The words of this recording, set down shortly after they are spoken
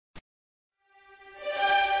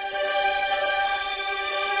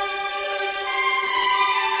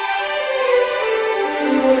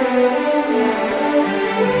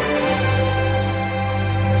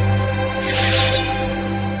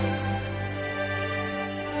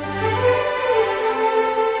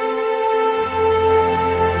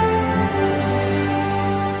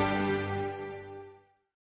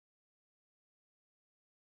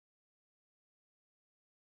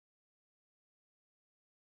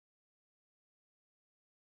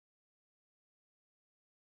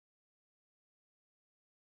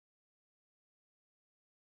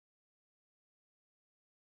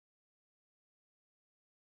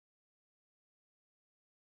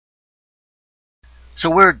So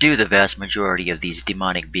where do the vast majority of these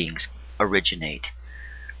demonic beings originate?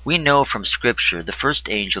 We know from Scripture the first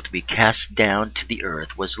angel to be cast down to the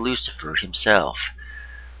earth was Lucifer himself,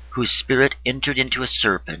 whose spirit entered into a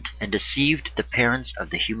serpent and deceived the parents of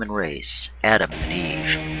the human race, Adam and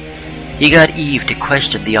Eve. He got Eve to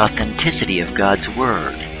question the authenticity of God's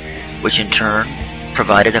Word, which in turn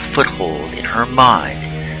provided a foothold in her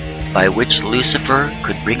mind by which Lucifer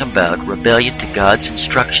could bring about rebellion to God's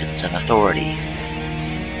instructions and authority.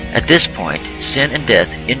 At this point, sin and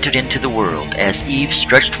death entered into the world as Eve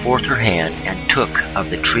stretched forth her hand and took of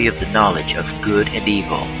the tree of the knowledge of good and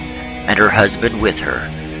evil, and her husband with her.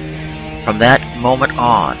 From that moment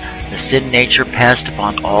on, the sin nature passed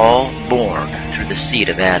upon all born through the seed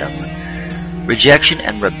of Adam. Rejection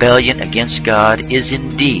and rebellion against God is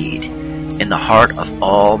indeed in the heart of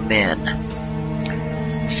all men.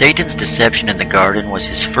 Satan's deception in the garden was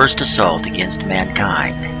his first assault against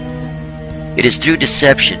mankind. It is through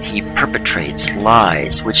deception he perpetrates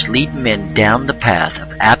lies which lead men down the path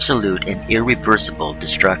of absolute and irreversible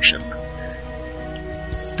destruction.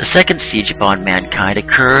 The second siege upon mankind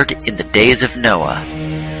occurred in the days of Noah,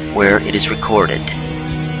 where it is recorded,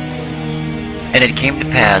 "And it came to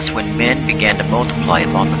pass when men began to multiply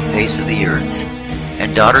upon the face of the earth,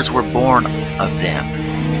 and daughters were born of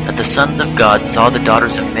them, that the sons of God saw the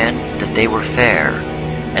daughters of men that they were fair,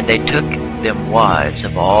 and they took them wives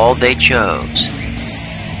of all they chose.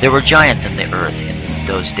 There were giants in the earth in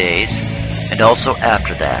those days, and also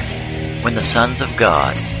after that, when the sons of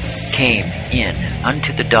God came in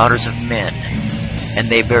unto the daughters of men, and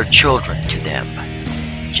they bare children to them."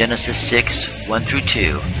 Genesis 6,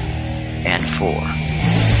 1-2 and 4.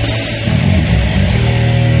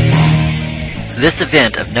 This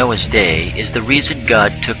event of Noah's day is the reason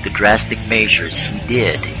God took the drastic measures he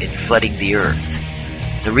did in flooding the earth.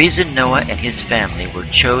 The reason Noah and his family were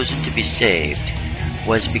chosen to be saved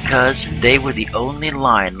was because they were the only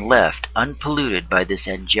line left unpolluted by this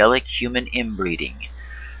angelic human inbreeding.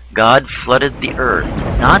 God flooded the earth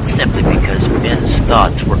not simply because men's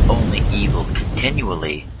thoughts were only evil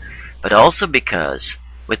continually, but also because,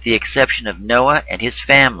 with the exception of Noah and his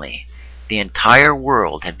family, the entire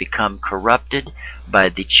world had become corrupted by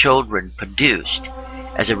the children produced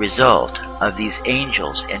as a result of these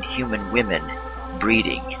angels and human women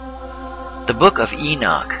breeding. The book of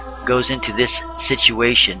Enoch goes into this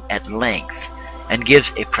situation at length and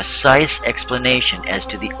gives a precise explanation as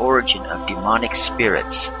to the origin of demonic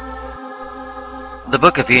spirits. The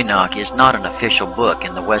book of Enoch is not an official book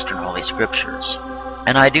in the Western Holy Scriptures,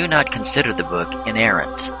 and I do not consider the book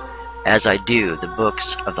inerrant, as I do the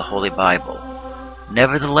books of the Holy Bible.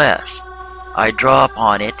 Nevertheless, I draw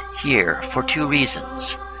upon it here for two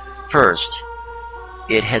reasons. First,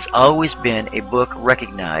 it has always been a book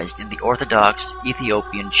recognized in the Orthodox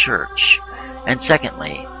Ethiopian Church, and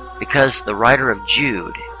secondly, because the writer of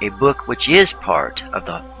Jude, a book which is part of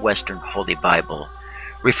the Western Holy Bible,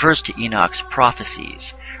 refers to Enoch's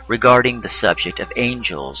prophecies regarding the subject of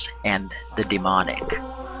angels and the demonic.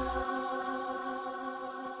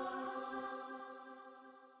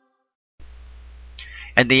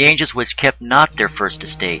 And the angels which kept not their first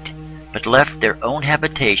estate, but left their own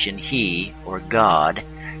habitation, he, or God,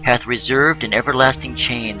 hath reserved in everlasting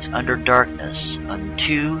chains under darkness,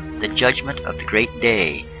 unto the judgment of the great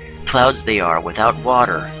day. Clouds they are, without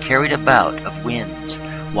water, carried about of winds,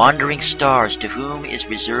 wandering stars, to whom is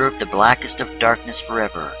reserved the blackest of darkness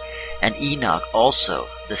forever. And Enoch also,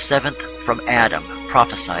 the seventh from Adam,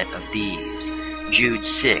 prophesied of these. Jude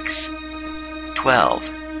 6,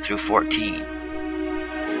 12-14.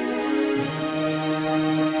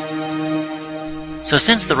 So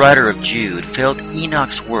since the writer of Jude felt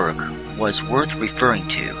Enoch's work was worth referring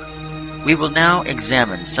to, we will now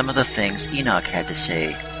examine some of the things Enoch had to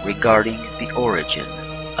say regarding the origin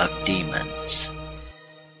of demons.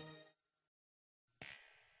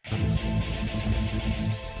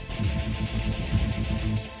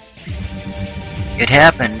 It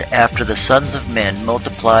happened after the sons of men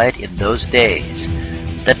multiplied in those days,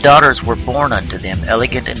 that daughters were born unto them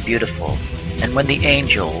elegant and beautiful. And when the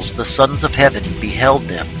angels, the sons of heaven, beheld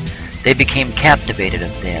them, they became captivated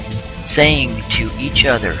of them, saying to each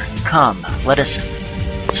other, Come, let us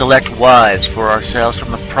select wives for ourselves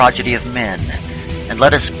from the progeny of men, and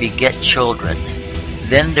let us beget children.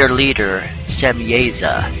 Then their leader,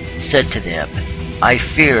 Samyaza, said to them, I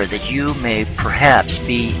fear that you may perhaps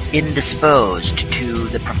be indisposed to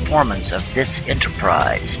the performance of this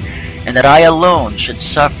enterprise, and that I alone should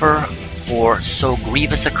suffer for so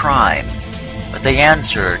grievous a crime. But they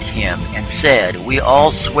answered him and said, We all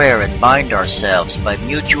swear and bind ourselves by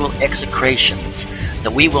mutual execrations,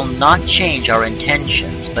 that we will not change our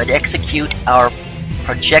intentions, but execute our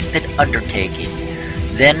projected undertaking.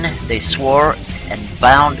 Then they swore and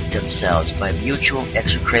bound themselves by mutual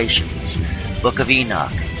execrations. Book of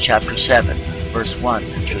Enoch, chapter 7, verse 1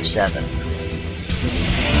 through 7.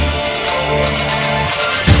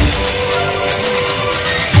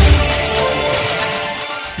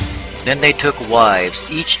 Then they took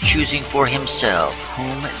wives, each choosing for himself,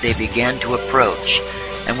 whom they began to approach,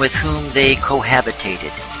 and with whom they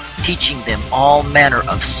cohabitated, teaching them all manner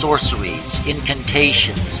of sorceries,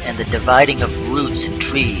 incantations, and the dividing of roots and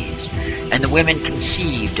trees. And the women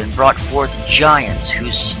conceived and brought forth giants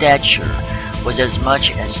whose stature was as much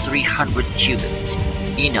as 300 cubits.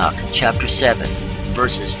 Enoch chapter 7,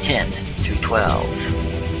 verses 10 through 12.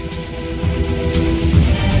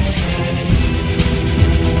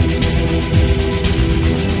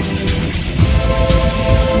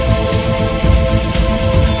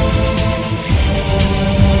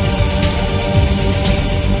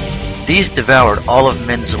 These devoured all of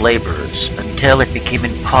men's laborers until it became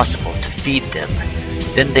impossible to feed them.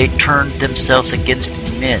 Then they turned themselves against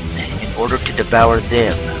men in order to devour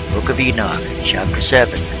them. Book of Enoch, chapter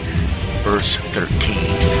 7, verse 13.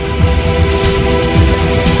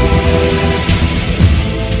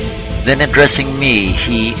 Then addressing me,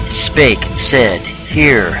 he spake and said,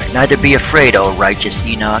 Hear, neither be afraid, O righteous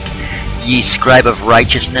Enoch. Ye scribe of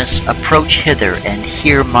righteousness, approach hither and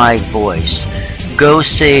hear my voice. Go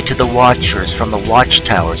say to the watchers from the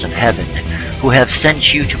watchtowers of heaven, who have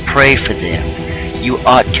sent you to pray for them, you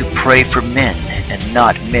ought to pray for men, and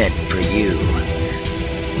not men for you.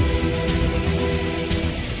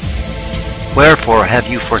 Wherefore have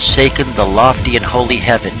you forsaken the lofty and holy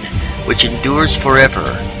heaven, which endures forever,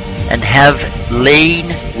 and have lain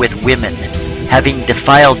with women, having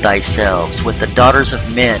defiled thyselves with the daughters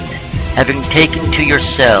of men, having taken to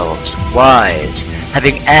yourselves wives,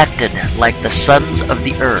 having acted like the sons of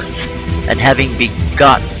the earth, and having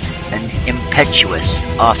begotten an impetuous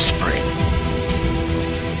offspring.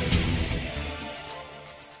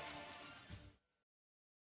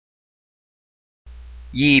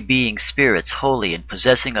 Ye being spirits holy and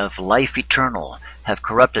possessing of life eternal, have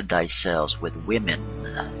corrupted thyselves with women.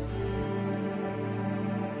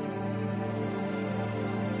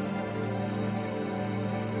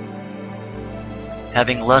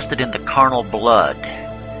 Having lusted in the carnal blood,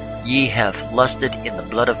 ye have lusted in the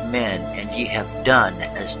blood of men, and ye have done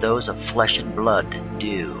as those of flesh and blood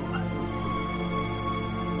do.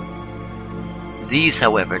 These,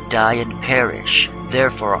 however, die and perish.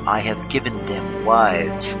 Therefore I have given them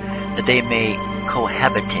wives, that they may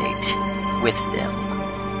cohabitate with them.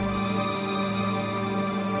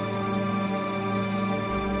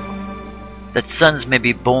 That sons may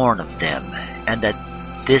be born of them, and that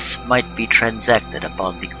this might be transacted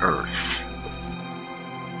upon the earth.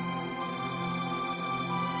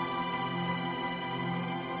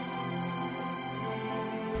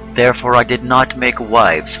 Therefore I did not make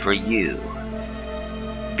wives for you,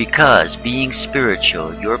 because, being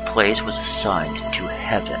spiritual, your place was assigned to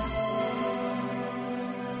heaven.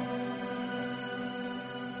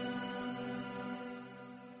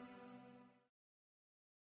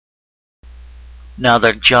 Now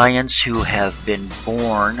the giants who have been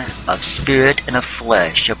born of spirit and of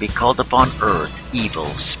flesh shall be called upon earth evil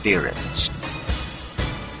spirits.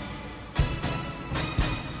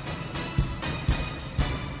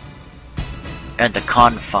 And the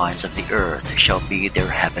confines of the earth shall be their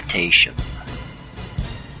habitation.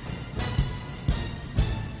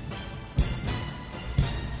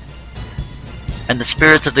 And the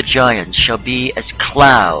spirits of the giants shall be as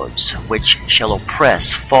clouds, which shall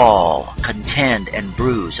oppress, fall, contend, and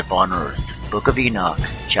bruise upon earth. Book of Enoch,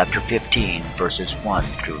 chapter 15, verses 1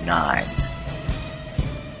 through 9.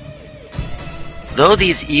 Though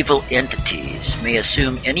these evil entities may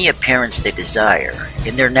assume any appearance they desire,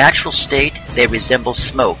 in their natural state they resemble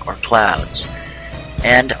smoke or clouds,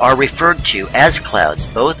 and are referred to as clouds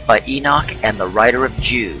both by Enoch and the writer of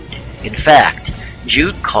Jude. In fact,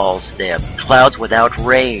 Jude calls them clouds without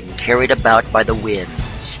rain, carried about by the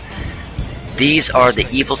winds. These are the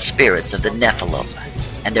evil spirits of the Nephilim,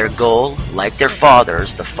 and their goal, like their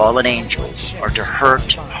fathers, the fallen angels, are to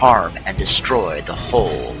hurt, harm, and destroy the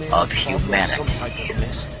whole of humanity.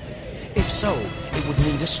 If so, it would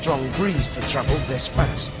need a strong breeze to travel this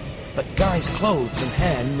fast. But Guy's clothes and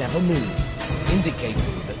hair never move,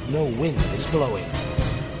 indicating that no wind is blowing.